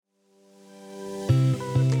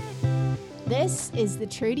This is the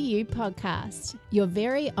True to You podcast, your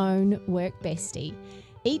very own work bestie.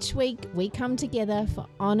 Each week, we come together for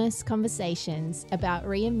honest conversations about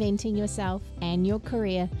reinventing yourself and your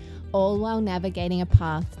career, all while navigating a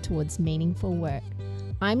path towards meaningful work.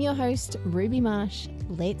 I'm your host, Ruby Marsh.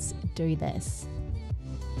 Let's do this.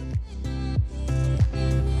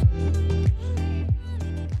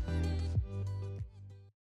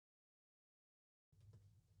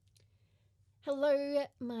 Hello,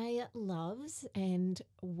 my loves, and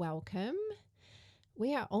welcome.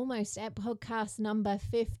 We are almost at podcast number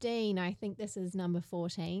 15. I think this is number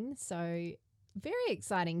 14. So very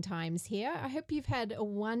exciting times here. I hope you've had a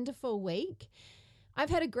wonderful week. I've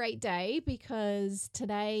had a great day because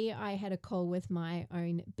today I had a call with my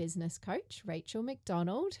own business coach, Rachel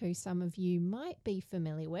McDonald, who some of you might be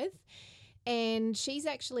familiar with. And she's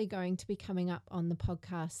actually going to be coming up on the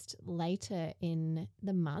podcast later in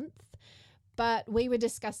the month. But we were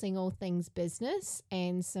discussing all things business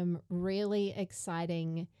and some really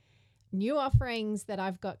exciting new offerings that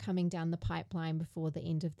I've got coming down the pipeline before the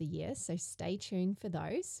end of the year. So stay tuned for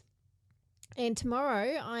those. And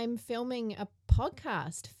tomorrow I'm filming a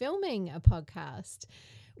podcast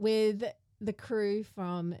with the crew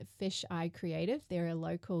from Fish Eye Creative. They're a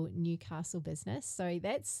local Newcastle business. So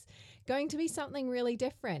that's going to be something really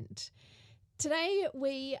different. Today,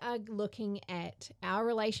 we are looking at our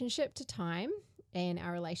relationship to time and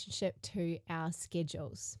our relationship to our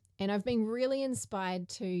schedules. And I've been really inspired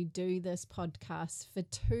to do this podcast for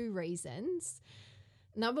two reasons.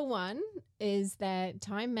 Number one is that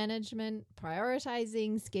time management,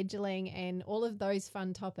 prioritizing, scheduling, and all of those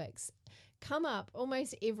fun topics come up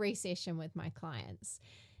almost every session with my clients.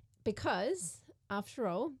 Because, after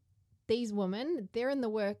all, these women, they're in the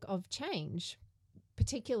work of change.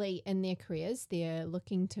 Particularly in their careers, they're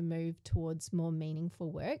looking to move towards more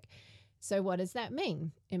meaningful work. So what does that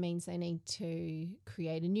mean? It means they need to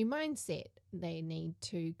create a new mindset. They need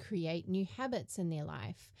to create new habits in their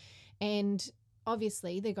life. And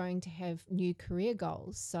obviously, they're going to have new career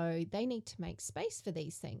goals. So they need to make space for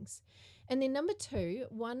these things. And then number two,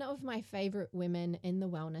 one of my favorite women in the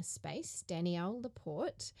wellness space, Danielle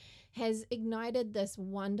Laporte, has ignited this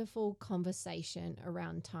wonderful conversation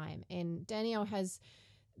around time. And Danielle has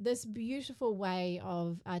this beautiful way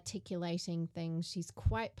of articulating things. She's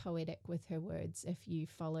quite poetic with her words if you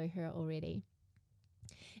follow her already.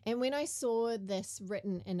 And when I saw this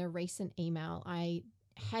written in a recent email, I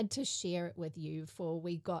had to share it with you before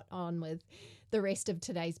we got on with the rest of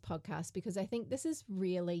today's podcast, because I think this is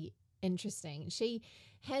really interesting. She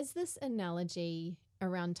has this analogy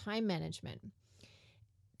around time management.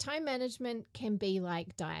 Time management can be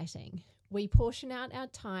like dieting. We portion out our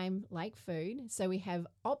time like food, so we have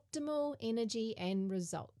optimal energy and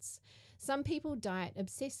results. Some people diet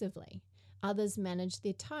obsessively. Others manage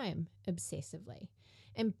their time obsessively.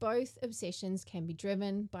 And both obsessions can be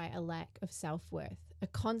driven by a lack of self-worth, a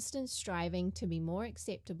constant striving to be more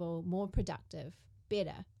acceptable, more productive,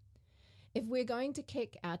 better. If we're going to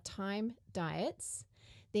kick our time diets,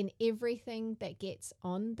 then everything that gets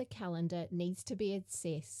on the calendar needs to be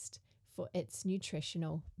assessed for its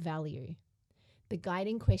nutritional value. The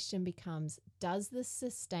guiding question becomes, does this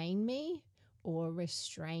sustain me or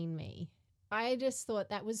restrain me? I just thought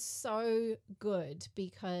that was so good,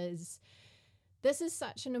 because this is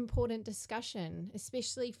such an important discussion,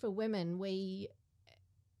 especially for women. We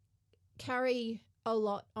carry a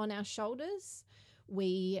lot on our shoulders.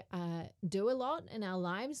 We do a lot in our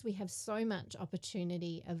lives. We have so much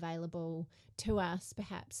opportunity available to us,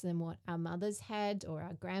 perhaps, than what our mothers had or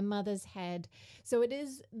our grandmothers had. So it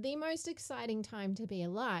is the most exciting time to be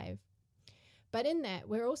alive. But in that,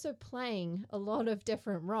 we're also playing a lot of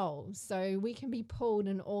different roles. So we can be pulled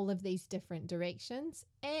in all of these different directions,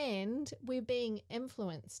 and we're being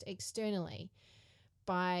influenced externally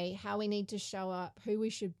by how we need to show up, who we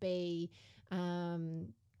should be,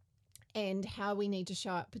 and how we need to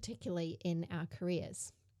show up, particularly in our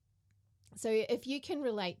careers. So if you can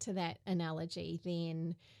relate to that analogy,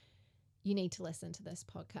 then you need to listen to this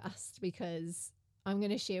podcast, because I'm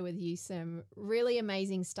going to share with you some really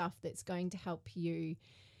amazing stuff that's going to help you,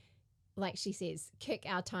 like she says, kick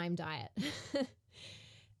our time diet.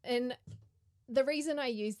 And the reason I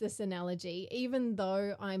use this analogy, even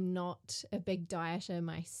though I'm not a big dieter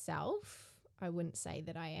myself, I wouldn't say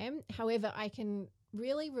that I am. However, I can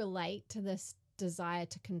really relate to this desire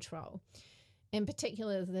to control, in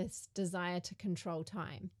particular this desire to control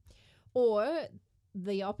time. Or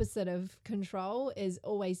the opposite of control is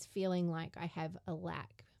always feeling like I have a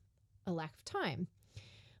lack of time.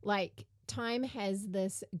 Like time has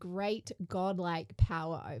this great godlike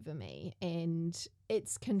power over me, and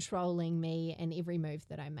it's controlling me and every move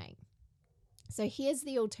that I make. So here's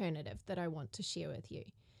the alternative that I want to share with you.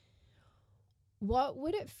 What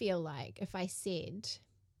would it feel like if I said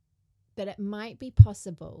that it might be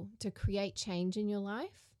possible to create change in your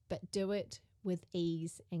life, but do it with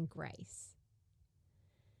ease and grace?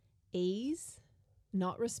 Ease,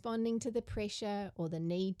 not responding to the pressure or the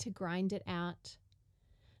need to grind it out,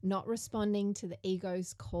 not responding to the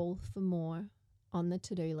ego's call for more on the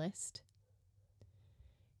to-do list.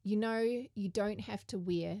 You know, you don't have to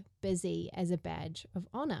wear busy as a badge of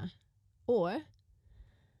honor, or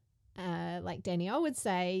like Danielle would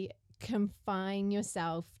say, confine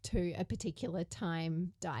yourself to a particular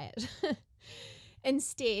time diet.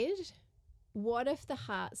 Instead, what if the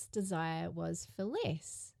heart's desire was for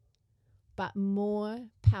less, but more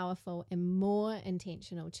powerful and more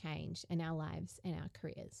intentional change in our lives and our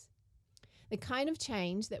careers? The kind of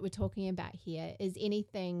change that we're talking about here is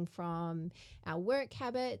anything from our work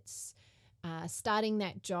habits, starting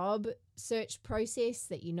that job search process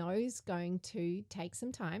that you know is going to take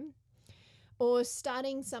some time, or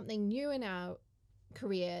starting something new in our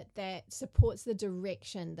career that supports the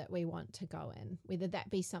direction that we want to go in, whether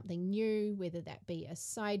that be something new, whether that be a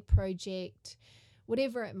side project,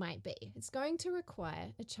 whatever it might be. It's going to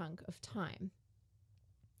require a chunk of time.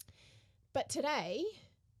 But today,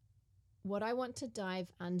 what I want to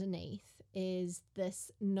dive underneath is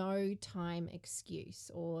this no time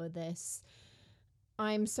excuse, or this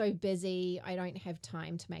I'm so busy, I don't have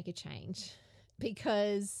time to make a change.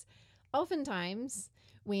 Because oftentimes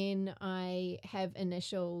when I have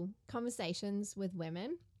initial conversations with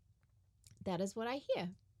women, that is what I hear.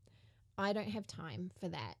 I don't have time for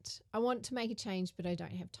that. I want to make a change, but I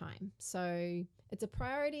don't have time. So it's a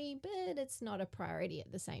priority, but it's not a priority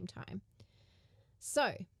at the same time.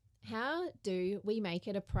 So how do we make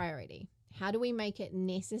it a priority? How do we make it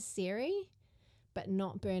necessary, but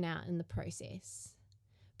not burn out in the process?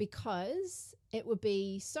 Because it would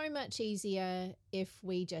be so much easier if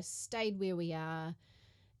we just stayed where we are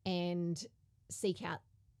and seek out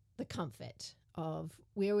the comfort of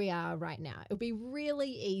where we are right now. It would be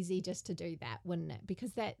really easy just to do that, wouldn't it?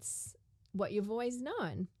 Because that's what you've always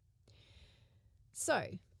known. So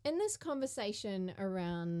in this conversation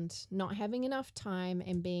around not having enough time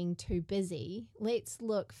and being too busy, let's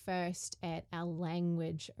look first at our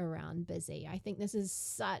language around busy. I think this is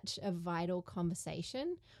such a vital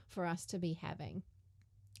conversation for us to be having.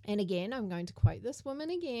 And again, I'm going to quote this woman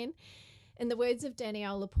again. In the words of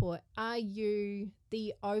Danielle Laporte, are you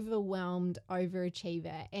the overwhelmed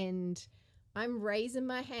overachiever? And I'm raising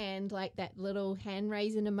my hand like that little hand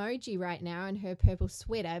raising emoji right now in her purple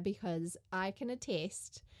sweater, because I can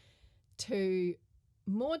attest to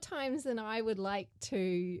more times than I would like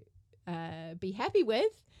to be happy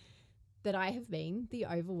with that I have been the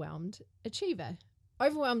overwhelmed achiever.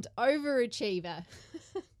 Overwhelmed overachiever,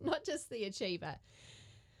 not just the achiever.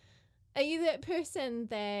 Are you that person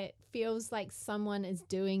that feels like someone is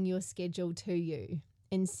doing your schedule to you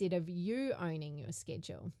instead of you owning your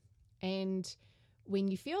schedule? And when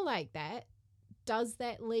you feel like that, does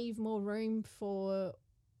that leave more room for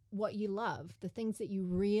what you love, the things that you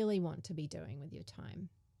really want to be doing with your time?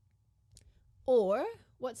 Or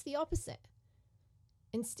what's the opposite?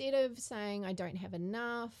 Instead of saying, I don't have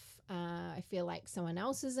enough, I feel like someone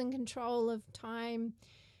else is in control of time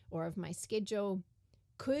or of my schedule,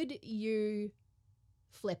 could you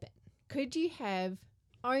flip it? Could you have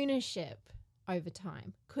ownership over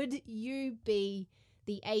time? Could you be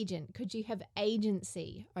the agent? Could you have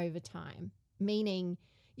agency over time? Meaning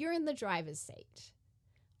you're in the driver's seat.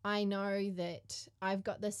 I know that I've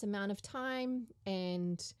got this amount of time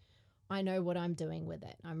and I know what I'm doing with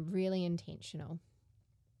it. I'm really intentional.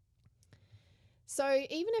 So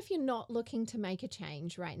even if you're not looking to make a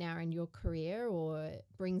change right now in your career or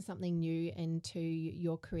bring something new into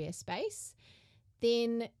your career space,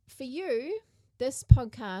 then for you, this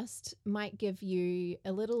podcast might give you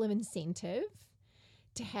a little of incentive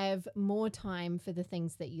to have more time for the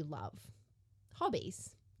things that you love. Hobbies,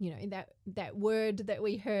 you know, that word that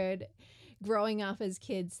we heard growing up as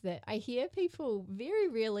kids that I hear people very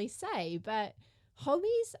rarely say, but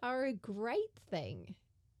hobbies are a great thing.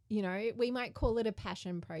 You know, we might call it a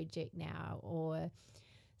passion project now or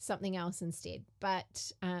something else instead.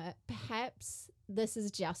 But perhaps this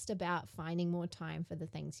is just about finding more time for the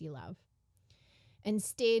things you love.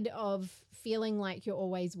 Instead of feeling like you're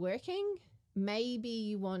always working, maybe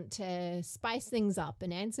you want to spice things up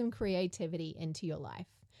and add some creativity into your life.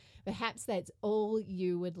 Perhaps that's all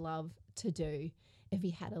you would love to do if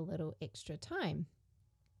you had a little extra time.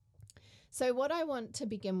 So what I want to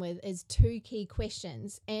begin with is 2 key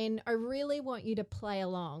questions, and I really want you to play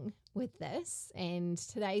along with this and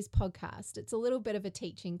today's podcast. It's a little bit of a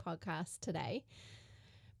teaching podcast today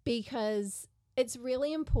because it's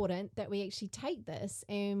really important that we actually take this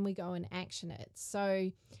and we go and action it. So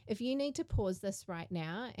if you need to pause this right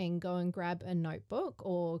now and go and grab a notebook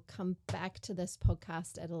or come back to this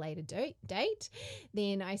podcast at a later date,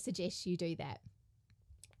 then I suggest you do that.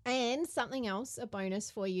 And something else, a bonus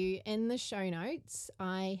for you, in the show notes,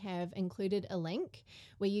 I have included a link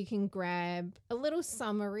where you can grab a little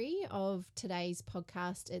summary of today's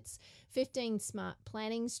podcast. It's 15 smart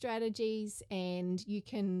planning strategies, and you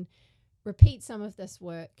can repeat some of this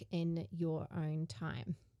work in your own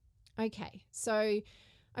time. Okay, so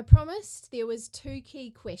I promised there was 2 key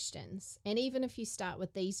questions, and even if you start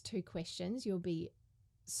with these 2 questions, you'll be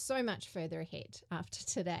so much further ahead after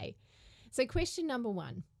today. So question number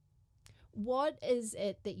 1, what is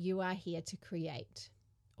it that you are here to create?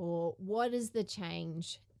 Or what is the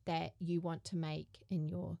change that you want to make in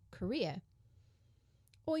your career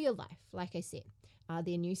or your life? Like I said, are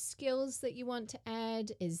there new skills that you want to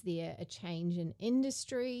add? Is there a change in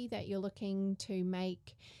industry that you're looking to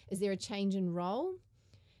make? Is there a change in role?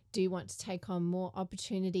 Do you want to take on more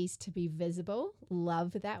opportunities to be visible?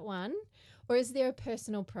 Love that one. Or is there a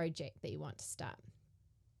personal project that you want to start?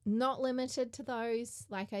 Not limited to those.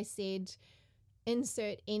 Like I said,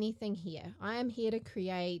 insert anything here. I am here to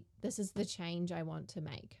create. This is the change I want to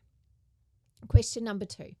make. Question number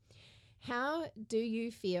 2. How do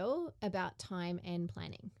you feel about time and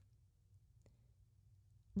planning?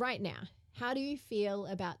 Right now, how do you feel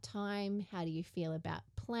about time? How do you feel about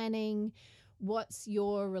planning? What's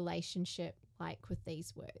your relationship like with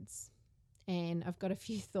these words? And I've got a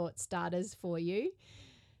few thought starters for you.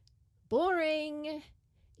 Boring.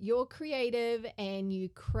 You're creative and you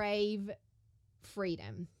crave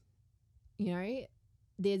freedom. You know,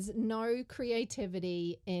 there's no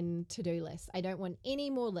creativity in to-do lists. I don't want any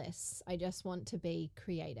more lists. I just want to be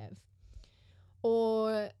creative.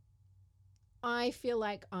 Or I feel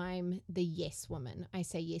like I'm the yes woman. I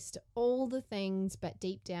say yes to all the things, but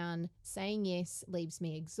deep down, saying yes leaves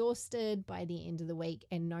me exhausted by the end of the week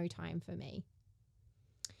and no time for me.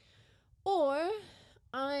 Or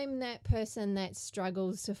I'm that person that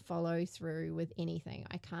struggles to follow through with anything.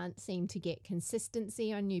 I can't seem to get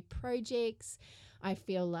consistency on new projects. I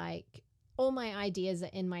feel like all my ideas are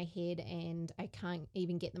in my head and I can't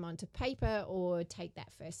even get them onto paper or take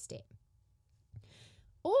that first step.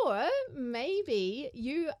 Or maybe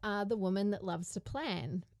you are the woman that loves to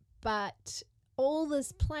plan, but all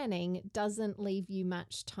this planning doesn't leave you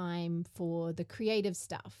much time for the creative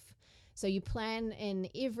stuff. So you plan in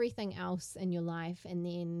everything else in your life and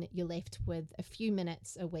then you're left with a few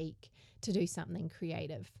minutes a week to do something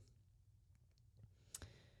creative.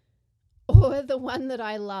 Or the one that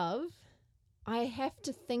I love, I have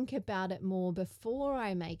to think about it more before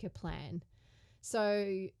I make a plan.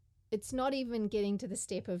 So it's not even getting to the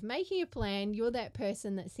step of making a plan. You're that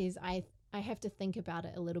person that says, I have to think about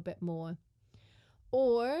it a little bit more.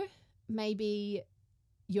 Or maybe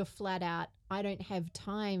you're flat out, I don't have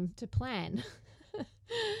time to plan.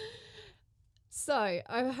 So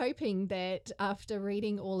I'm hoping that after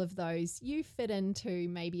reading all of those, you fit into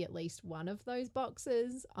maybe at least one of those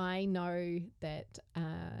boxes. I know that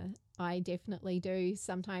I definitely do.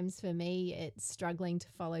 Sometimes for me, it's struggling to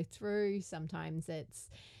follow through. Sometimes it's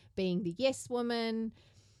being the yes woman.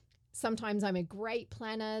 Sometimes I'm a great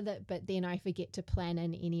planner, but then I forget to plan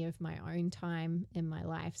in any of my own time in my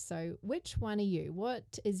life. So which one are you?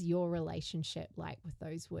 What is your relationship like with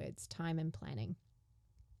those words, time and planning?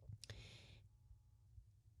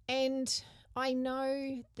 And I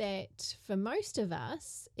know that for most of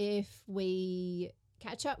us, if we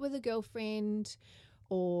catch up with a girlfriend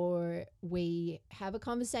or we have a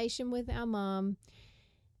conversation with our mom,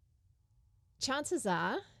 chances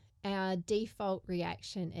are our default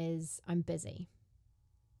reaction is, I'm busy.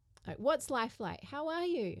 Like, what's life like? How are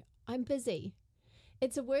you? I'm busy.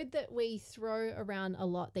 It's a word that we throw around a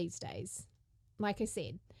lot these days. Like I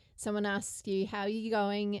said, someone asks you, how are you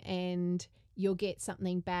going? And you'll get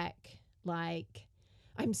something back like,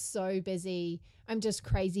 I'm so busy. I'm just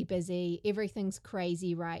crazy busy. Everything's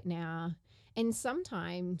crazy right now. And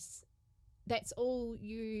sometimes that's all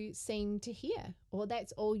you seem to hear, or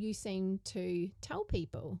that's all you seem to tell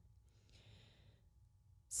people.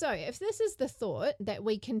 So if this is the thought that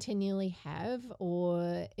we continually have,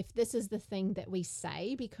 or if this is the thing that we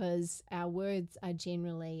say, because our words are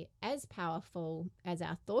generally as powerful as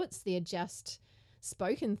our thoughts, they're just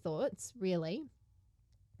spoken thoughts, really.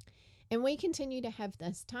 And we continue to have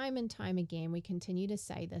this time and time again, we continue to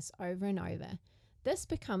say this over and over, this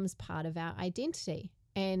becomes part of our identity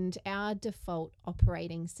and our default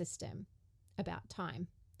operating system about time.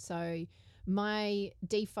 So my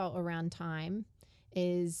default around time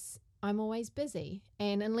is I'm always busy.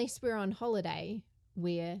 And unless we're on holiday,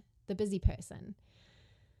 we're the busy person.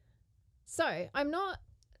 So I'm not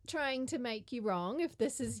trying to make you wrong if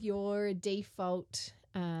this is your default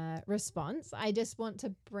response. I just want to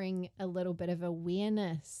bring a little bit of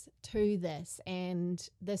awareness to this and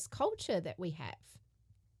this culture that we have.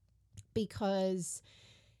 Because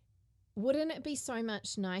wouldn't it be so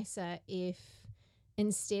much nicer if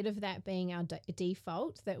instead of that being our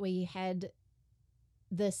default, that we had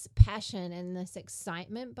this passion and this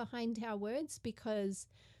excitement behind our words? Because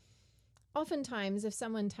oftentimes if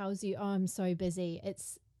someone tells you, oh, I'm so busy,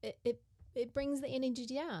 it brings the energy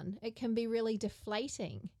down. It can be really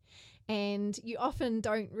deflating and you often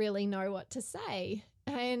don't really know what to say.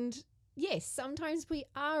 And yes, sometimes we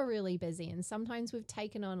are really busy and sometimes we've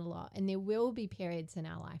taken on a lot, and there will be periods in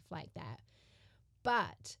our life like that.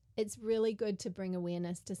 But it's really good to bring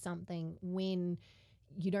awareness to something when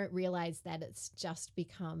you don't realize that it's just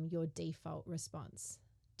become your default response.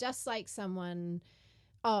 Just like someone,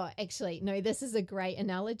 this is a great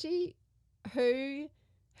analogy.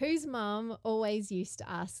 Whose mum always used to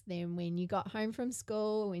ask them when you got home from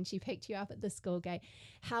school, when she picked you up at the school gate,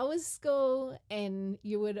 how was school? And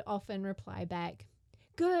you would often reply back,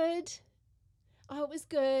 good. Oh, it was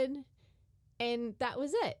good. And that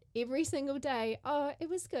was it. Every single day, oh, it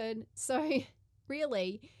was good. So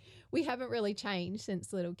really, we haven't really changed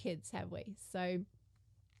since little kids, have we? So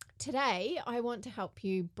today, I want to help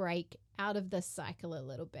you break out of this cycle a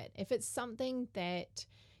little bit. If it's something that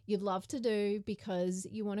you'd love to do because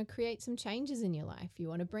you want to create some changes in your life, you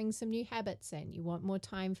want to bring some new habits in, you want more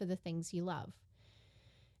time for the things you love.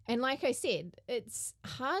 And like I said, it's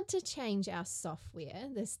hard to change our software,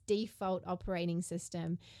 this default operating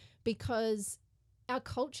system, because our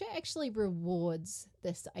culture actually rewards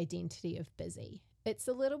this identity of busy. It's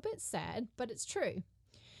a little bit sad, but it's true.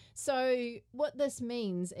 So what this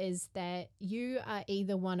means is that you are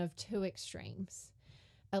either one of two extremes: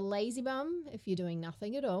 a lazy bum if you're doing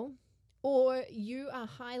nothing at all, or you are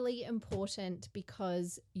highly important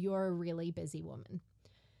because you're a really busy woman.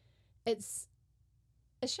 It's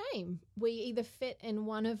a shame. We either fit in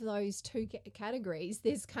one of those two categories.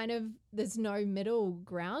 There's no middle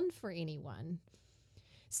ground for anyone.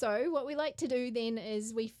 So what we like to do then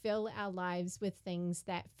is we fill our lives with things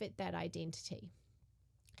that fit that identity.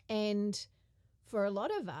 And for a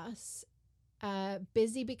lot of us,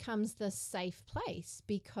 busy becomes the safe place,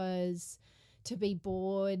 because to be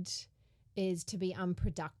bored is to be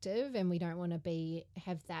unproductive, and we don't want to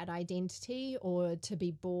have that identity. Or to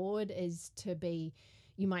be bored is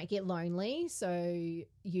you might get lonely, so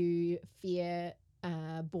you fear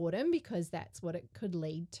boredom because that's what it could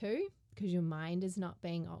lead to, because your mind is not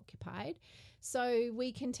being occupied. So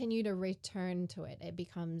we continue to return to it. It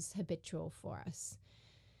becomes habitual for us.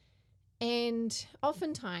 And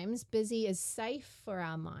oftentimes busy is safe for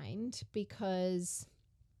our mind, because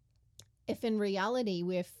if in reality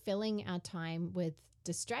we're filling our time with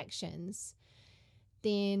distractions,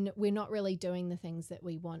 then we're not really doing the things that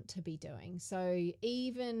we want to be doing. So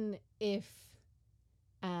even if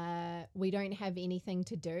we don't have anything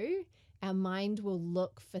to do, our mind will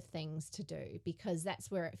look for things to do because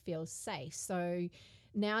that's where it feels safe. So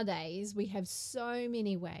nowadays we have so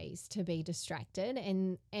many ways to be distracted,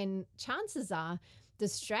 and chances are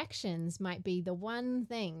distractions might be the one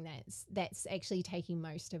thing that's actually taking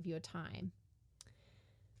most of your time.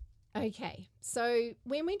 Okay, so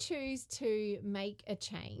when we choose to make a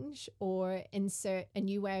change or insert a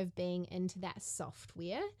new way of being into that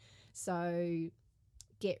software, so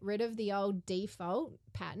get rid of the old default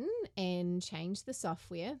pattern and change the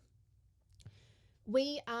software,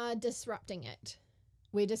 we are disrupting it.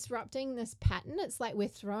 We're disrupting this pattern. It's like we're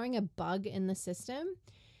throwing a bug in the system,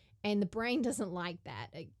 and the brain doesn't like that.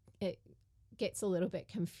 It gets a little bit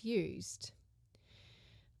confused.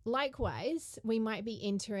 Likewise, we might be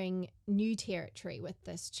entering new territory with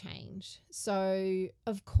this change. So,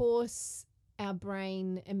 of course, our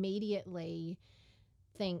brain immediately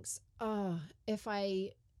thinks, oh, if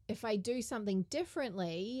I do something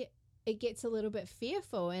differently, it gets a little bit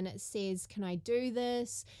fearful, and it says, can I do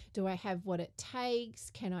this? Do I have what it takes?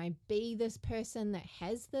 Can I be this person that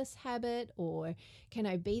has this habit? Or can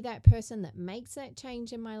I be that person that makes that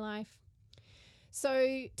change in my life?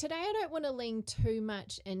 So today I don't want to lean too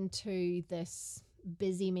much into this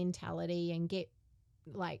busy mentality and get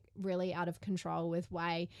like really out of control with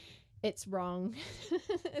why it's wrong.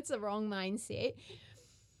 It's a wrong mindset.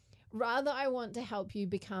 Rather, I want to help you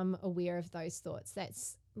become aware of those thoughts.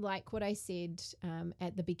 like what I said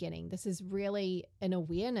at the beginning, this is really an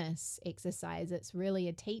awareness exercise. It's really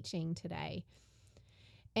a teaching today.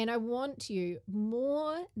 And I want you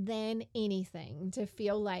more than anything to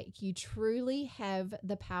feel like you truly have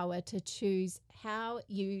the power to choose how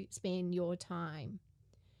you spend your time.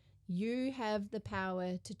 You have the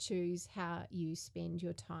power to choose how you spend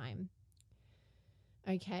your time.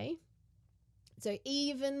 Okay? So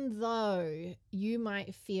even though you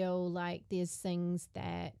might feel like there's things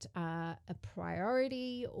that are a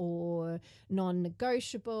priority or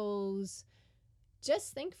non-negotiables,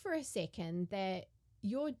 just think for a second that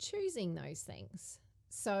you're choosing those things.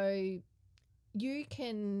 So you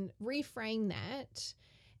can reframe that,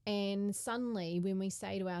 and suddenly when we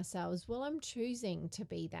say to ourselves, well, I'm choosing to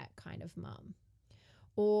be that kind of mum,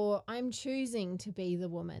 or I'm choosing to be the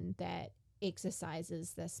woman that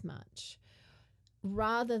exercises this much,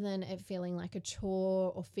 rather than it feeling like a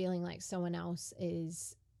chore or feeling like someone else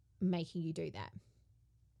is making you do that.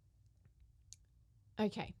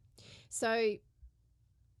 Okay, so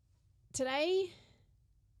today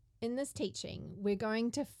in this teaching, we're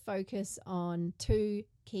going to focus on two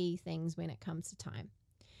key things when it comes to time.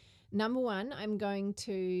 Number one, I'm going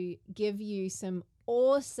to give you some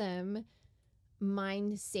awesome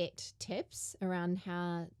mindset tips around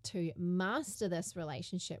how to master this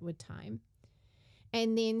relationship with time,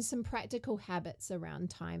 and then some practical habits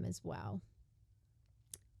around time as well.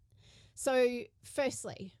 So,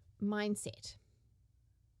 firstly, mindset.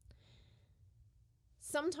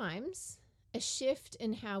 Sometimes a shift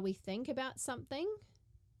in how we think about something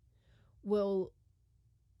will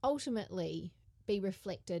ultimately be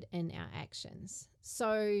reflected in our actions.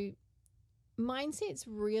 So mindset's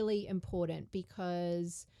really important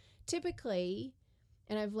because typically,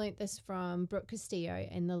 and I've learnt this from Brooke Castillo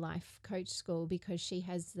in the Life Coach School, because she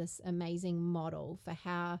has this amazing model for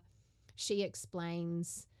how she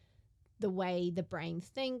explains the way the brain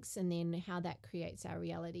thinks and then how that creates our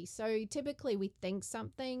reality. So typically we think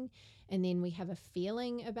something and then we have a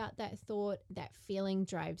feeling about that thought. That feeling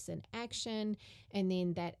drives an action, and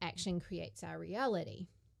then that action creates our reality.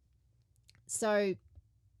 So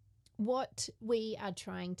what we are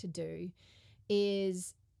trying to do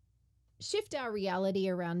is shift our reality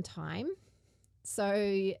around time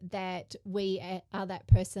so that we are that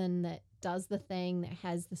person that does the thing, that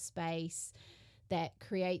has the space, that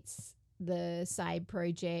creates the side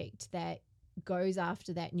project, that goes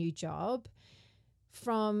after that new job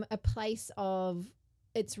from a place of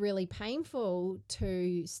it's really painful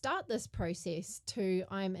to start this process to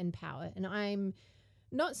I'm in power and I'm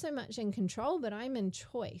not so much in control, but I'm in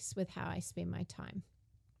choice with how I spend my time.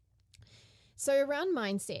 So around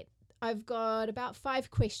mindset, I've got about 5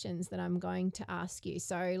 questions that I'm going to ask you.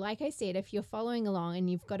 So like I said, if you're following along and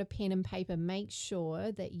you've got a pen and paper, make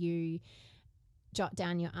sure that you jot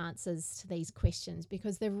down your answers to these questions,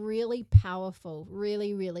 because they're really powerful,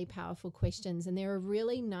 really, really powerful questions. And they're a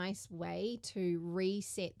really nice way to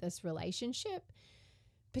reset this relationship,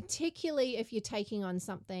 particularly if you're taking on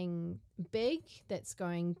something big that's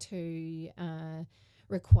going to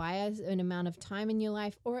require an amount of time in your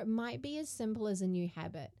life, or it might be as simple as a new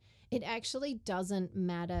habit. It actually doesn't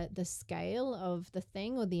matter the scale of the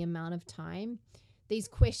thing or the amount of time. These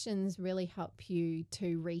questions really help you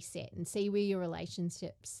to reset and see where your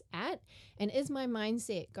relationship's at. And is my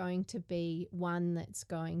mindset going to be one that's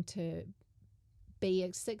going to be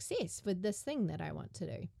a success with this thing that I want to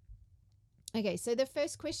do? Okay, so the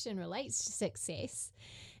first question relates to success,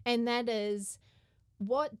 and that is,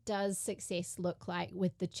 what does success look like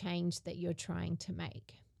with the change that you're trying to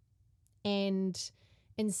make? And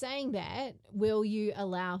in saying that, will you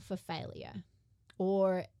allow for failure?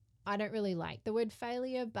 Or I don't really like the word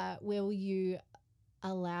failure, but will you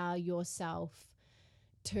allow yourself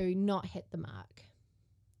to not hit the mark?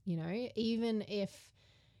 You know, even if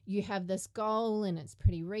you have this goal and it's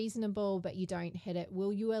pretty reasonable, but you don't hit it,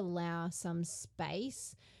 will you allow some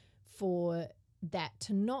space for that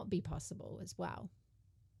to not be possible as well?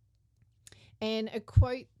 And a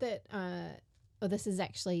quote that, this is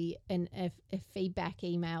actually a feedback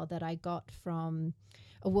email that I got from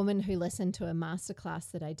a woman who listened to a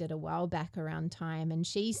masterclass that I did a while back around time. And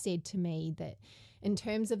she said to me that in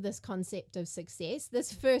terms of this concept of success,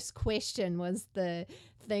 this first question was the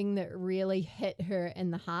thing that really hit her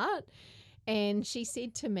in the heart. And she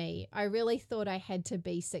said to me, I really thought I had to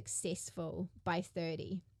be successful by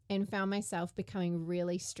 30 and found myself becoming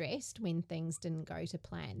really stressed when things didn't go to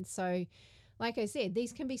plan. So like I said,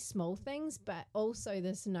 these can be small things, but also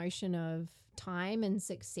this notion of time and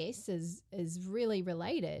success is really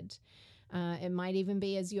related. It might even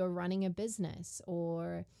be as you're running a business,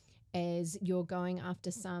 or as you're going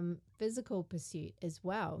after some physical pursuit as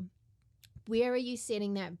well. Where are you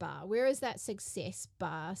setting that bar? Where is that success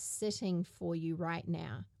bar sitting for you right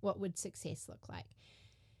now? What would success look like?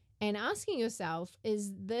 And asking yourself,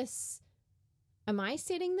 am I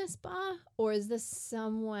setting this bar, or is this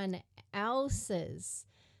someone else's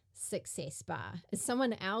success bar? Is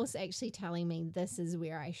someone else actually telling me this is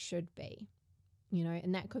where I should be?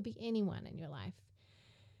 And that could be anyone in your life.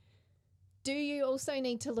 Do you also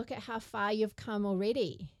need to look at how far you've come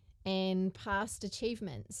already and past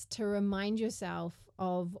achievements to remind yourself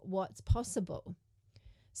of what's possible?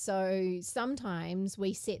 So sometimes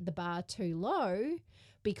we set the bar too low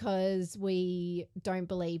because we don't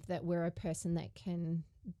believe that we're a person that can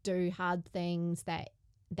do hard things, that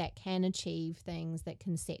can achieve things, that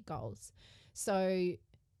can set goals. So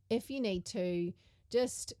if you need to,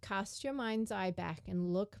 just cast your mind's eye back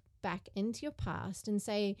and look back into your past and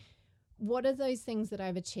say, what are those things that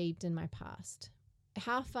I've achieved in my past?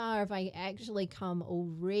 How far have I actually come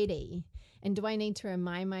already? And do I need to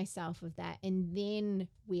remind myself of that? And then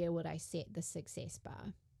where would I set the success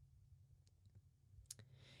bar?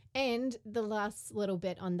 And the last little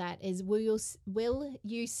bit on that is, will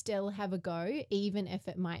you still have a go even if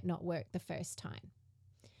it might not work the first time?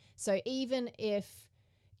 So even if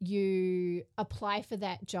you apply for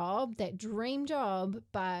that job, that dream job,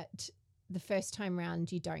 but the first time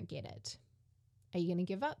round you don't get it, are you going to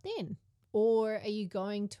give up then? Or are you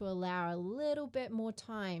going to allow a little bit more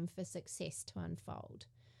time for success to unfold?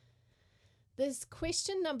 This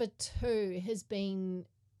question number 2 has been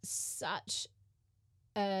such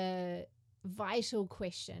a vital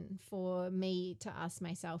question for me to ask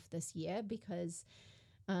myself this year, because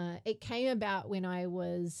it came about when I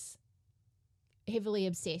was heavily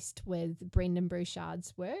obsessed with Brendon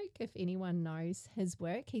Burchard's work. If anyone knows his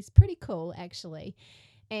work, he's pretty cool actually.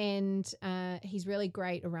 And he's really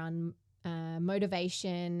great around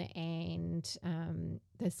motivation and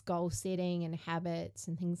this goal setting and habits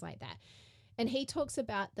and things like that. And he talks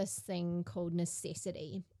about this thing called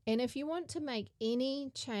necessity. And if you want to make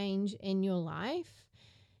any change in your life,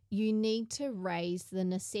 you need to raise the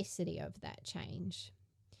necessity of that change.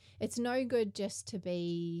 It's no good just to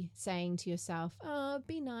be saying to yourself, oh, it'd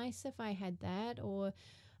be nice if I had that, or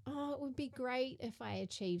oh, it would be great if I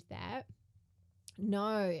achieved that.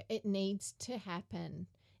 No, it needs to happen.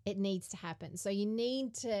 It needs to happen. So you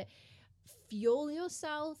need to fuel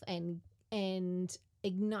yourself and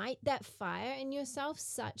ignite that fire in yourself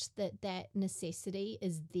such that that necessity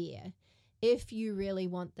is there if you really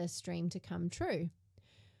want this dream to come true.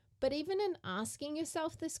 But even in asking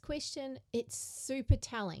yourself this question, it's super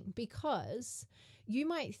telling, because you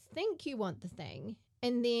might think you want the thing,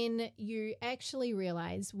 and then you actually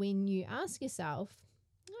realize when you ask yourself,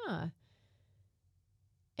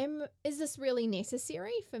 is this really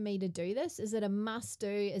necessary for me to do this? Is it a must do?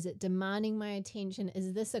 Is it demanding my attention?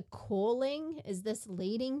 Is this a calling? Is this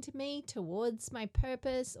leading to me towards my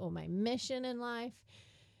purpose or my mission in life?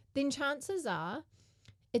 Then chances are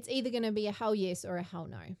it's either going to be a hell yes or a hell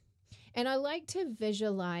no. And I like to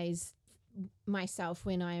visualize myself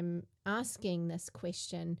when I'm asking this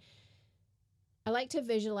question. I like to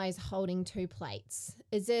visualize holding 2 plates,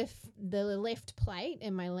 as if the left plate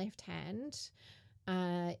in my left hand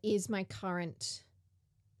is my current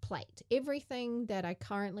plate, everything that I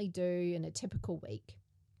currently do in a typical week.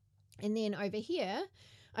 And then over here,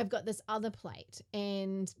 I've got this other plate,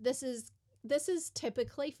 and this is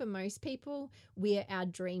typically for most people where our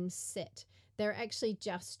dreams sit. They're actually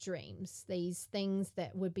just dreams, these things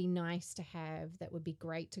that would be nice to have, that would be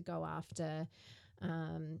great to go after.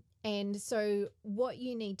 And so what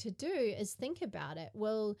you need to do is think about it.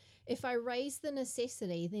 Well, if I raise the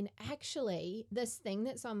necessity, then actually this thing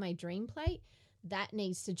that's on my dream plate, that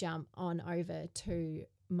needs to jump on over to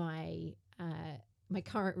my my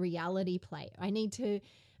current reality plate. I need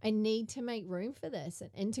to make room for this and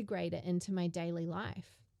integrate it into my daily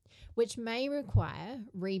life, which may require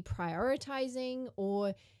reprioritizing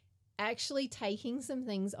or actually taking some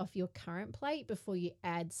things off your current plate before you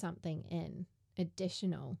add something in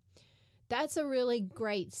additional. That's a really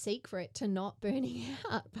great secret to not burning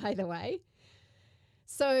out, by the way.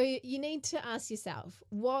 So you need to ask yourself,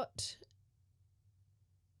 what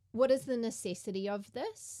is the necessity of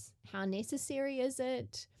this? How necessary is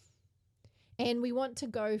it? And we want to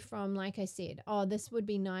go from, like I said, oh, this would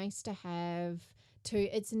be nice to have, to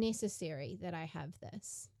it's necessary that I have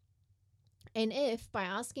this. And if by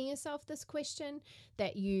asking yourself this question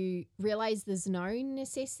that you realize there's no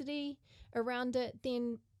necessity around it,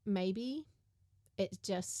 then maybe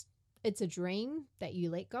it's a dream that you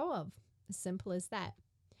let go of. As simple as that.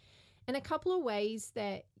 And a couple of ways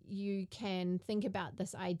that you can think about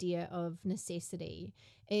this idea of necessity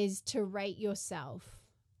is to rate yourself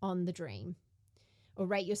on the dream, or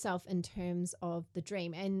rate yourself in terms of the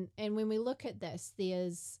dream. And when we look at this,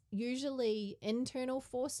 there's usually internal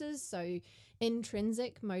forces, so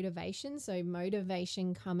intrinsic motivation, so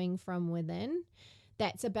motivation coming from within.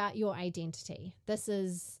 That's about your identity. This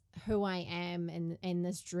is who I am, and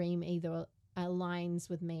this dream either aligns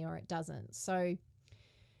with me or it doesn't. So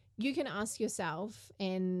you can ask yourself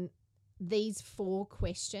and these 4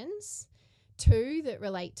 questions, 2 that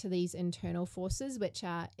relate to these internal forces, which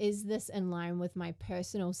are, is this in line with my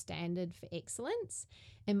personal standard for excellence?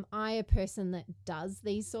 Am I a person that does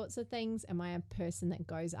these sorts of things? Am I a person that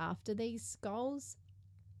goes after these goals?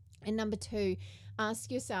 And number 2,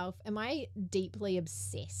 ask yourself, am I deeply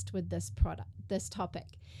obsessed with this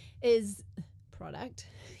topic? Is product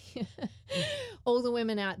all the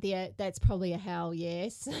women out there, that's probably a hell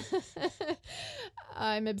yes.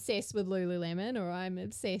 I'm obsessed with Lululemon, or I'm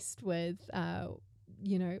obsessed with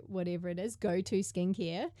whatever it is, go-to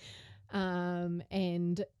skincare,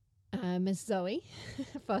 and Miss Zoe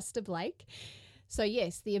Foster Blake. So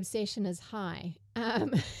yes, the obsession is high.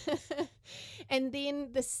 And then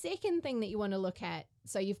the second thing that you want to look at,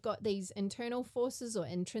 so you've got these internal forces or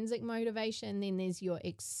intrinsic motivation, then there's your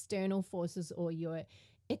external forces or your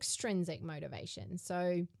extrinsic motivation.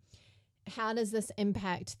 So how does this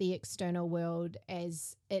impact the external world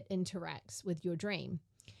as it interacts with your dream?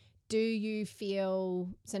 Do you feel,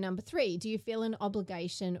 so number 3, do you feel an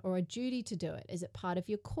obligation or a duty to do it? Is it part of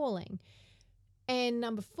your calling? And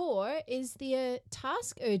number 4, is there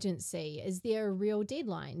task urgency? Is there a real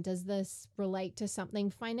deadline? Does this relate to something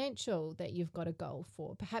financial that you've got a goal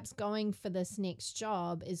for? Perhaps going for this next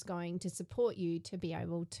job is going to support you to be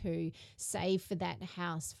able to save for that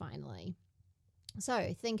house finally.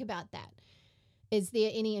 So think about that. Is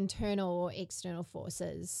there any internal or external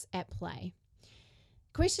forces at play?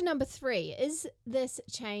 Question number 3, is this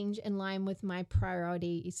change in line with my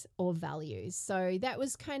priorities or values? So that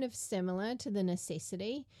was kind of similar to the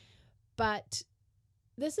necessity, but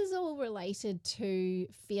this is all related to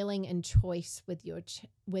feeling in choice with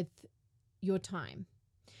your time.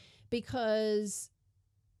 Because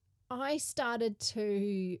I started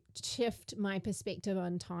to shift my perspective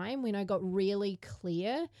on time when I got really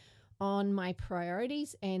clear on my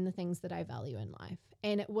priorities and the things that I value in life.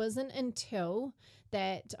 And it wasn't until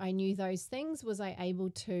that I knew those things was I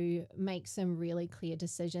able to make some really clear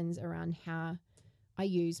decisions around how I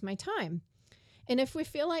use my time. And if we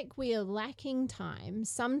feel like we are lacking time,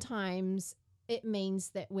 sometimes it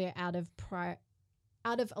means that we're out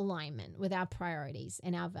of alignment with our priorities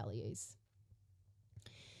and our values.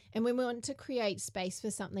 And when we want to create space for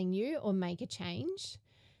something new or make a change,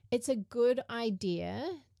 it's a good idea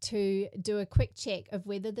to do a quick check of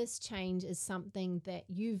whether this change is something that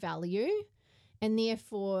you value, and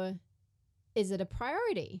therefore, is it a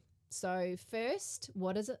priority? So first,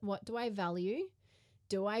 what is it? What do I value?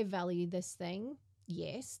 Do I value this thing?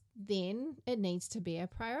 Yes, then it needs to be a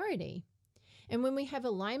priority. And when we have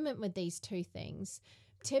alignment with these 2 things,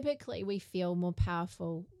 typically we feel more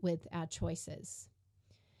powerful with our choices.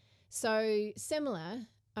 So similar,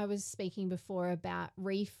 I was speaking before about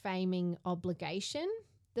reframing obligation.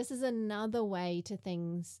 This is another way to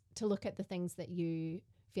look at the things that you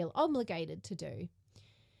feel obligated to do,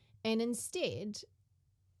 and instead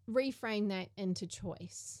reframe that into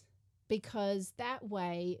choice, because that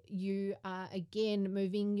way you are again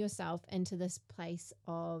moving yourself into this place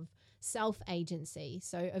of self-agency,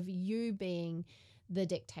 so of you being the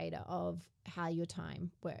dictator of how your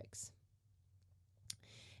time works.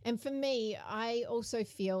 And for me, I also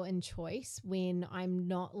feel in choice when I'm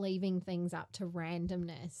not leaving things up to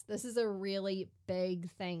randomness. This is a really big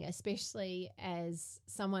thing, especially as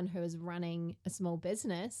someone who is running a small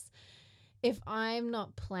business. If I'm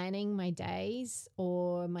not planning my days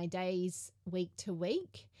or my days week to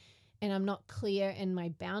week, and I'm not clear in my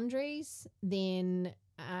boundaries, then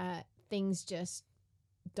things just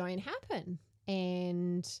don't happen.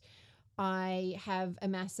 And I have a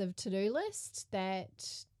massive to-do list that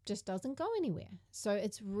just doesn't go anywhere. So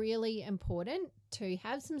it's really important to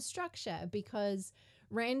have some structure, because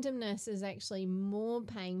randomness is actually more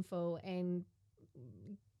painful and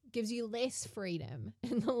gives you less freedom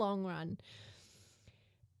in the long run.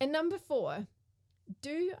 And number 4,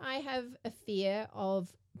 do I have a fear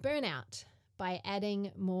of burnout by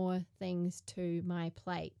adding more things to my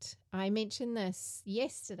plate? I mentioned this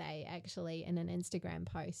yesterday actually in an Instagram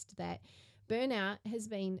post, that burnout has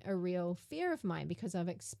been a real fear of mine because I've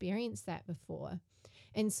experienced that before.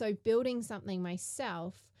 And so building something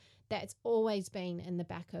myself, that's always been in the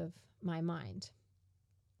back of my mind.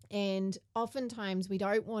 And oftentimes we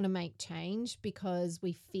don't want to make change because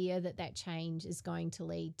we fear that that change is going to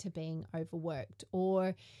lead to being overworked,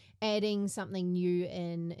 or adding something new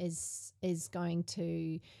in is going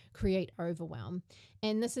to create overwhelm.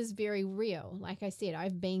 And this is very real. Like I said,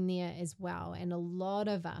 I've been there as well. And a lot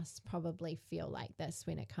of us probably feel like this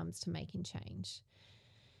when it comes to making change.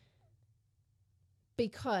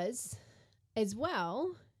 Because as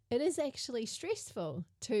well, it is actually stressful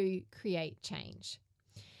to create change.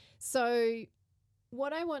 So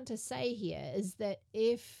what I want to say here is that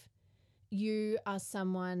if you are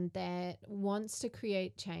someone that wants to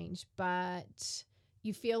create change, but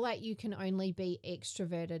you feel like you can only be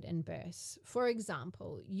extroverted in bursts. For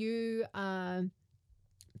example, you are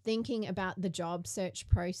thinking about the job search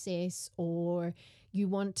process, or you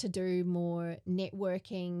want to do more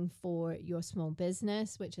networking for your small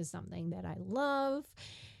business, which is something that I love,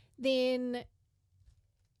 then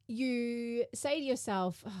you say to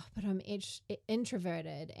yourself, oh, but I'm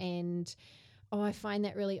introverted, and oh, I find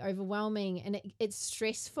that really overwhelming, and it's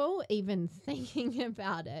stressful even thinking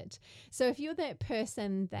about it. So if you're that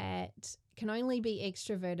person that can only be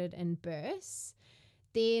extroverted in bursts,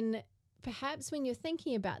 then perhaps when you're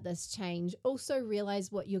thinking about this change, also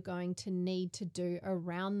realize what you're going to need to do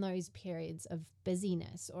around those periods of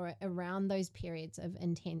busyness or around those periods of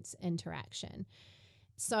intense interaction.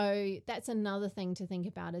 So that's another thing to think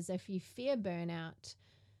about, is if you fear burnout,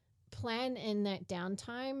 plan in that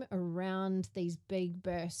downtime around these big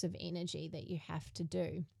bursts of energy that you have to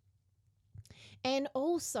do. And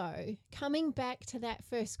also, coming back to that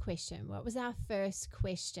first question, what was our first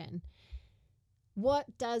question?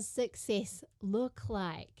 What does success look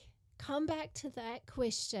like? Come back to that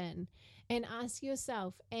question and ask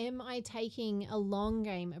yourself, am I taking a long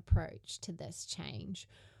game approach to this change?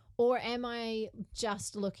 Or am I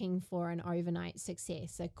just looking for an overnight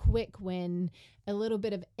success, a quick win, a little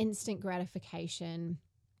bit of instant gratification?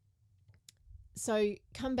 So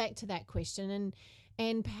come back to that question.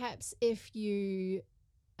 And perhaps if you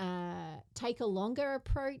take a longer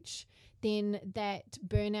approach, then that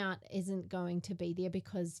burnout isn't going to be there,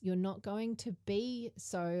 because you're not going to be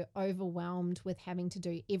so overwhelmed with having to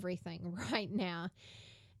do everything right now.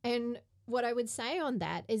 And what I would say on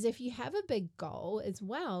that is, if you have a big goal as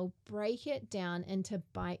well, break it down into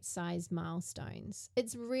bite-sized milestones.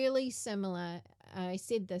 It's really similar. I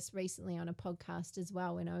said this recently on a podcast as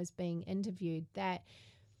well when I was being interviewed, that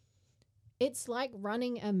it's like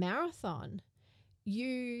running a marathon.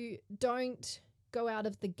 You don't go out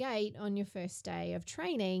of the gate on your first day of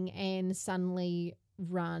training and suddenly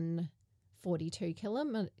run 42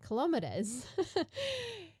 kilometers.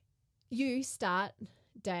 You start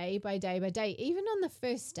day by day by day. Even on the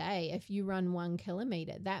first day, if you run 1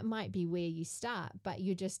 kilometer, that might be where you start, but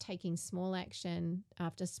you're just taking small action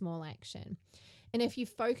after small action. And if you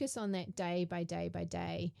focus on that day by day by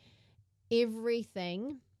day,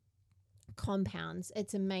 everything compounds.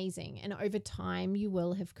 It's amazing. And over time, you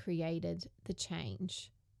will have created the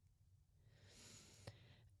change.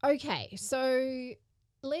 Okay, so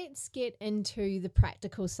let's get into the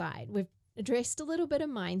practical side. We've addressed a little bit of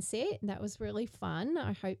mindset. That was really fun.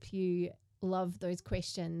 I hope you love those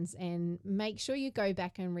questions, and make sure you go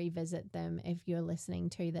back and revisit them if you're listening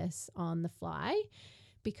to this on the fly,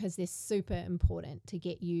 because they're super important to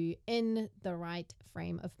get you in the right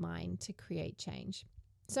frame of mind to create change.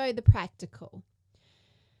 So the practical.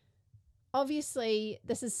 Obviously,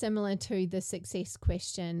 this is similar to the success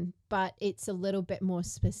question, but it's a little bit more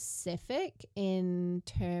specific in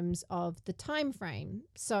terms of the time frame.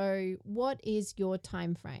 So what is your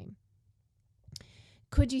time frame?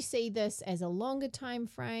 Could you see this as a longer time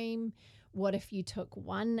frame? What if you took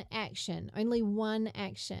one action, only one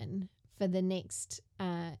action for the next,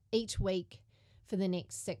 each week for the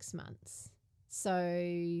next 6 months?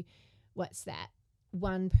 So what's that?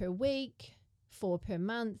 1 per week, 4 per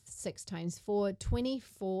month, 6 times 4,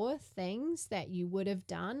 24 things that you would have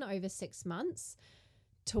done over 6 months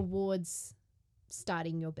towards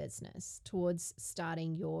starting your business, towards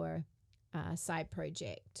starting your side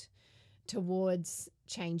project, towards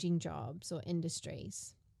changing jobs or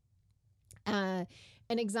industries. An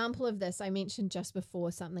example of this, I mentioned just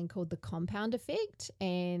before something called the compound effect.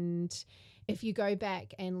 And if you go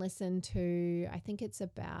back and listen to, I think it's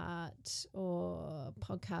about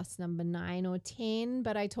podcast number 9 or 10,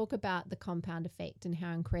 but I talk about the compound effect and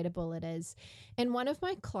how incredible it is. And one of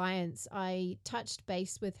my clients, I touched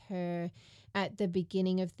base with her at the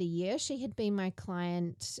beginning of the year. She had been my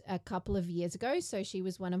client a couple of years ago, so she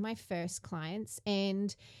was one of my first clients,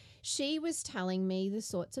 and she was telling me the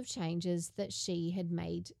sorts of changes that she had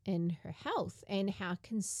made in her health and how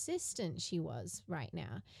consistent she was right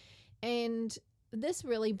now. And this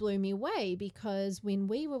really blew me away, because when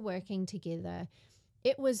we were working together,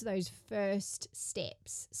 it was those first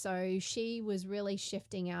steps. So she was really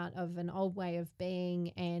shifting out of an old way of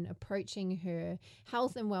being and approaching her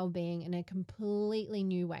health and well-being in a completely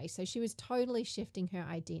new way. So she was totally shifting her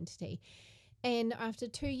identity. And after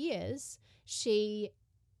 2 years,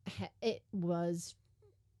 it was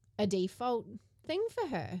a default thing for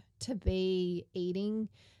her to be eating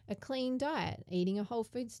a clean diet, eating a whole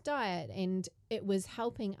foods diet, and it was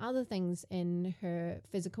helping other things in her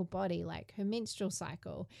physical body, like her menstrual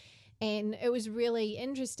cycle. And it was really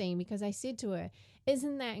interesting, because I said to her,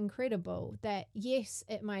 isn't that incredible that, yes,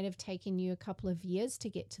 it might have taken you a couple of years to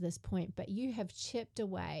get to this point, but you have chipped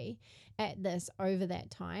away at this over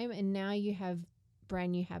that time, and now you have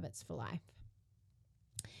brand new habits for life.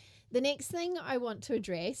 The next thing I want to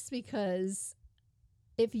address, because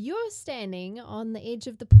if you're standing on the edge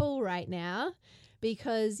of the pool right now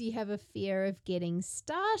because you have a fear of getting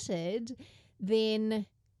started, then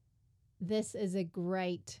this is a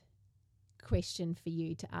great question for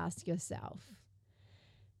you to ask yourself.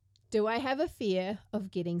 Do I have a fear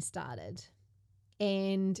of getting started?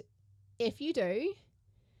 And if you do,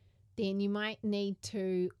 then you might need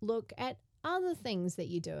to look at other things that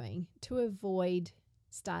you're doing to avoid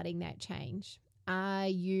starting that change. Are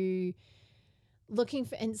you looking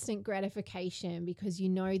for instant gratification because you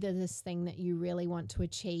know that this thing that you really want to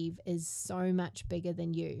achieve is so much bigger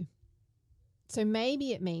than you? So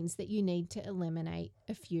maybe it means that you need to eliminate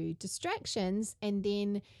a few distractions, and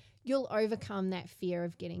then you'll overcome that fear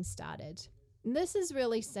of getting started. And this is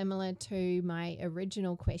really similar to my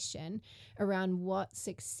original question around what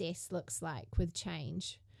success looks like with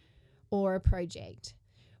change or a project.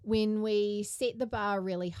 When we set the bar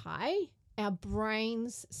really high, our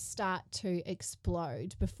brains start to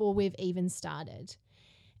explode before we've even started.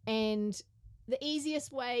 And the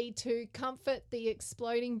easiest way to comfort the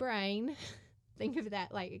exploding brain, think of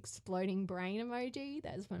that like exploding brain emoji.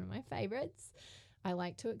 That's one of my favorites. I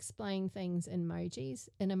like to explain things in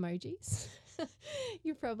emojis.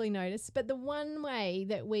 You've probably noticed. But the one way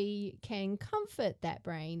that we can comfort that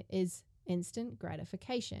brain is instant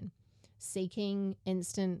gratification, seeking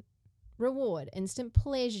instant reward, instant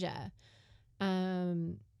pleasure.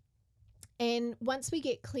 And once we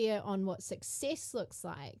get clear on what success looks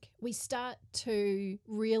like, we start to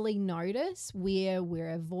really notice where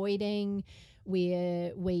we're avoiding,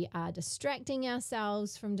 where we are distracting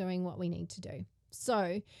ourselves from doing what we need to do.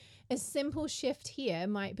 So a simple shift here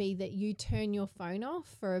might be that you turn your phone off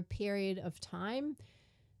for a period of time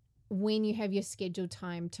when you have your scheduled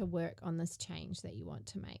time to work on this change that you want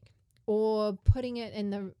to make, or putting it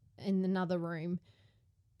in another room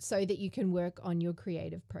so that you can work on your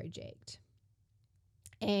creative project.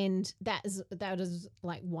 And that is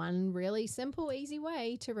like one really simple, easy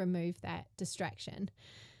way to remove that distraction,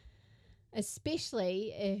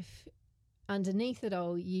 especially if underneath it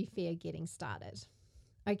all you fear getting started.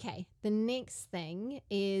 Okay, the next thing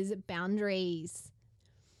is boundaries.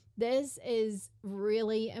 This is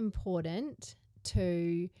really important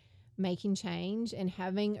to making change and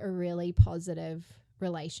having a really positive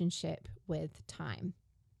relationship with time.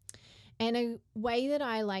 And a way that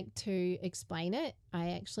I like to explain it,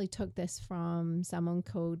 I actually took this from someone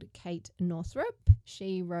called Kate Northrup.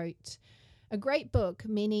 She wrote a great book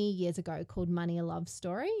many years ago called Money, a Love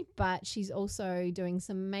Story, but she's also doing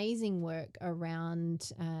some amazing work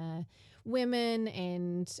around women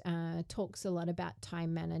and talks a lot about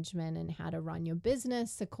time management and how to run your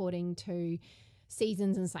business according to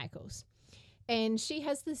seasons and cycles. And she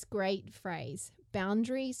has this great phrase,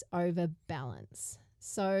 boundaries over balance.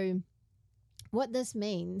 So what this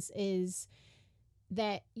means is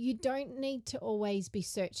that you don't need to always be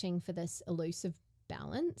searching for this elusive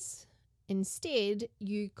balance. Instead,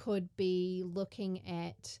 you could be looking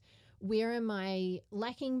at, where am I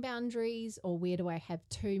lacking boundaries, or where do I have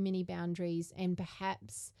too many boundaries? And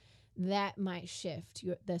perhaps that might shift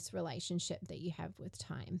this relationship that you have with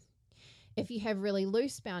time. If you have really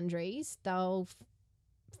loose boundaries, they'll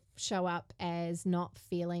show up as not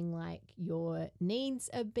feeling like your needs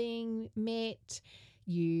are being met.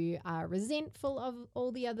 You are resentful of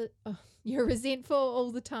you're resentful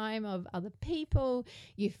all the time of other people.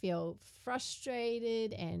 You feel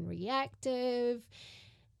frustrated and reactive,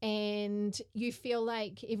 and you feel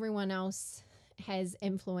like everyone else has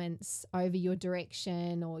influence over your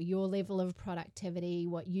direction or your level of productivity,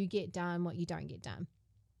 what you get done, what you don't get done.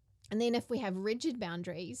 And then if we have rigid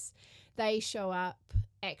boundaries, they show up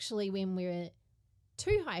actually when we're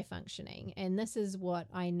too high functioning. And this is what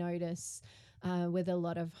I notice with a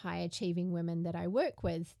lot of high achieving women that I work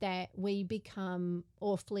with, that we become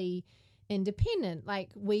awfully independent. Like,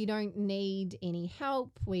 we don't need any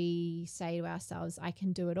help. We say to ourselves, I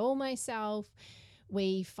can do it all myself.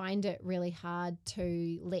 We find it really hard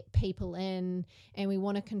to let people in, and we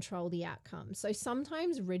want to control the outcome. So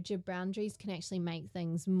sometimes rigid boundaries can actually make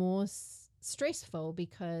things more stressful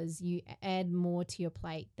because you add more to your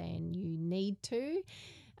plate than you need to.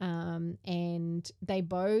 And they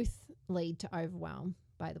both lead to overwhelm,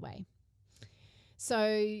 by the way.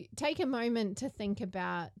 So take a moment to think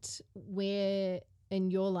about where in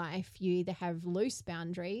your life you either have loose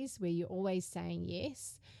boundaries where you're always saying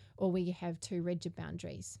yes, or where you have too rigid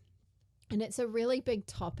boundaries. And it's a really big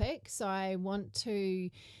topic. So I want to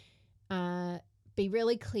be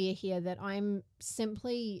really clear here that I'm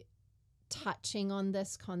simply touching on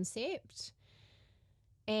this concept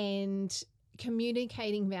and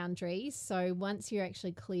communicating boundaries. So once you're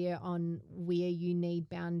actually clear on where you need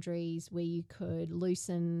boundaries, where you could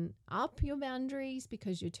loosen up your boundaries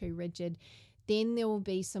because you're too rigid, then there will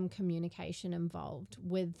be some communication involved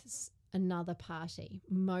with another party,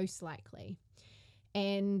 most likely.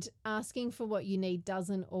 And asking for what you need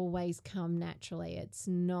doesn't always come naturally. It's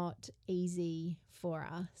not easy for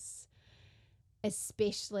us,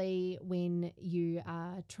 especially when you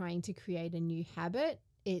are trying to create a new habit.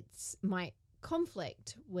 It might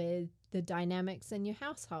conflict with the dynamics in your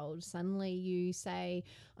household. Suddenly you say,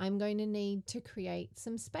 I'm going to need to create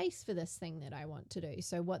some space for this thing that I want to do.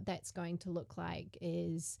 So what that's going to look like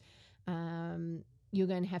is you're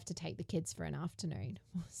going to have to take the kids for an afternoon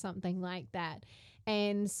or something like that.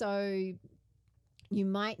 And so you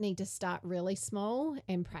might need to start really small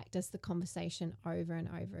and practice the conversation over and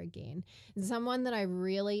over again. And someone that I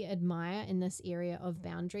really admire in this area of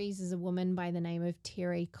boundaries is a woman by the name of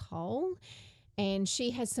Terry Cole. And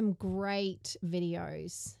she has some great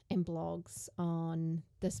videos and blogs on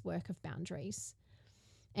this work of boundaries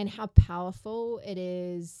and how powerful it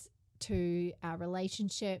is to our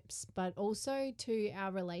relationships, but also to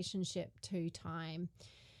our relationship to time,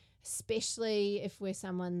 especially if we're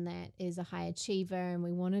someone that is a high achiever and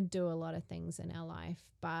we want to do a lot of things in our life,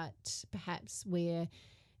 but perhaps we're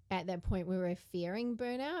at that point where we're fearing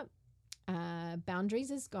burnout. Boundaries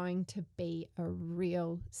is going to be a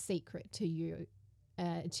real secret to you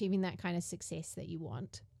achieving that kind of success that you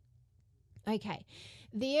want. Okay,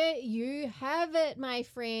 there you have it, my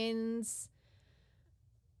friends.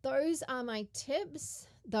 Those are my tips.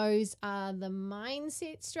 Those are the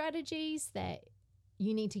mindset strategies that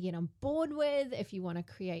you need to get on board with if you want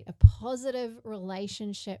to create a positive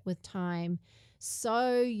relationship with time,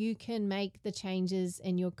 so you can make the changes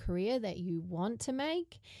in your career that you want to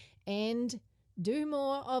make and do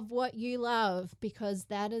more of what you love, because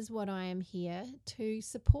that is what I am here to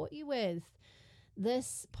support you with.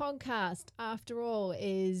 This podcast, after all,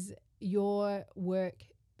 is your work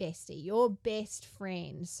bestie, your best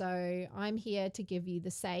friend. So I'm here to give you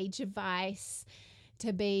the sage advice,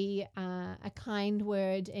 to be a kind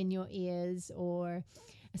word in your ears or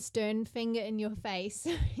a stern finger in your face,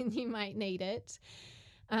 and you might need it.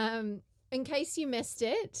 In case you missed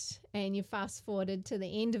it and you fast forwarded to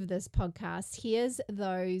the end of this podcast, here's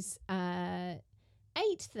those 8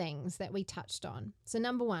 things that we touched on. So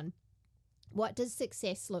number 1, what does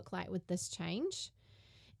success look like with this change?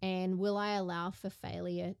 And will I allow for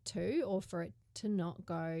failure too, or for it to not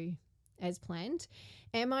go as planned?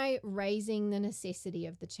 Am I raising the necessity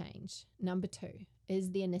of the change? Number 2,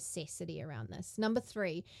 is there a necessity around this? Number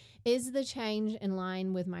 3, is the change in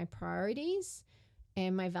line with my priorities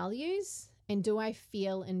and my values? And do I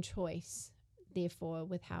feel in choice, therefore,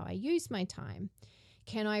 with how I use my time?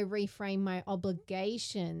 Can I reframe my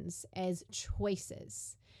obligations as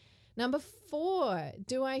choices? Number 4,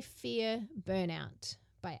 do I fear burnout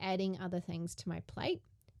by adding other things to my plate?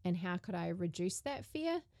 And how could I reduce that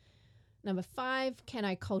fear? Number 5, can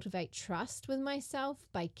I cultivate trust with myself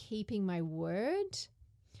by keeping my word?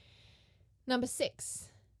 Number 6,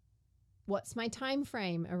 what's my time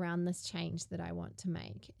frame around this change that I want to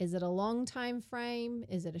make? Is it a long time frame?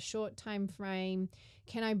 Is it a short time frame?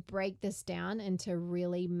 Can I break this down into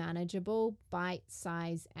really manageable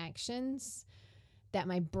bite-sized actions that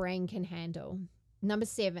my brain can handle? Number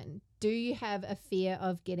 7, do you have a fear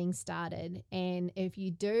of getting started? And if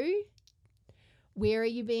you do, where are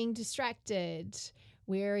you being distracted?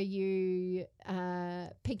 Where are you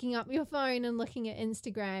picking up your phone and looking at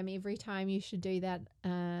Instagram every time you should do that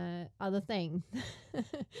other thing?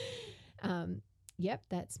 Yep,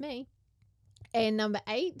 that's me. And number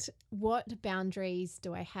 8, what boundaries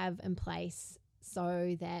do I have in place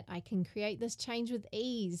so that I can create this change with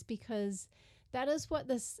ease? Because that is what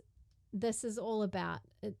this is all about.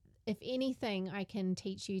 If anything I can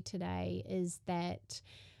teach you today is that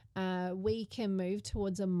we can move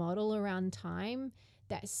towards a model around time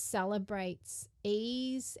that celebrates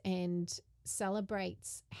ease and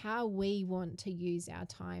celebrates how we want to use our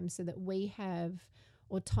time so that we have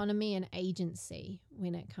autonomy and agency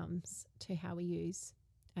when it comes to how we use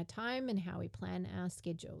our time and how we plan our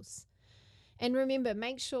schedules. And remember,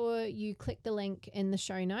 make sure you click the link in the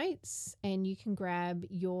show notes and you can grab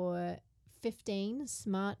your 15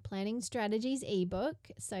 Smart Planning Strategies ebook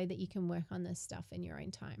so that you can work on this stuff in your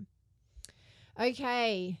own time.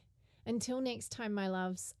 Okay, until next time, my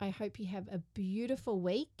loves, I hope you have a beautiful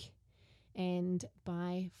week, and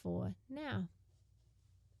bye for now.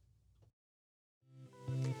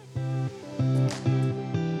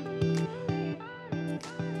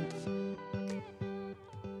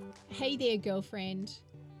 Hey there, girlfriend.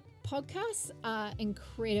 Podcasts are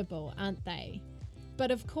incredible, aren't they? But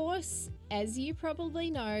of course, as you probably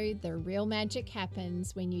know, the real magic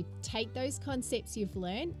happens when you take those concepts you've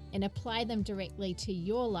learned and apply them directly to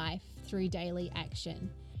your life through daily action.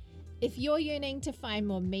 If you're yearning to find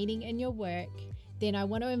more meaning in your work, then I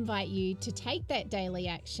want to invite you to take that daily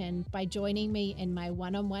action by joining me in my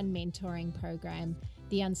one-on-one mentoring program,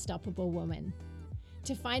 The Unstoppable Woman.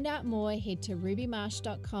 To find out more, head to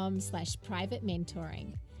rubymarsh.com/private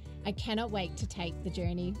mentoring. I cannot wait to take the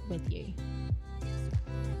journey with you.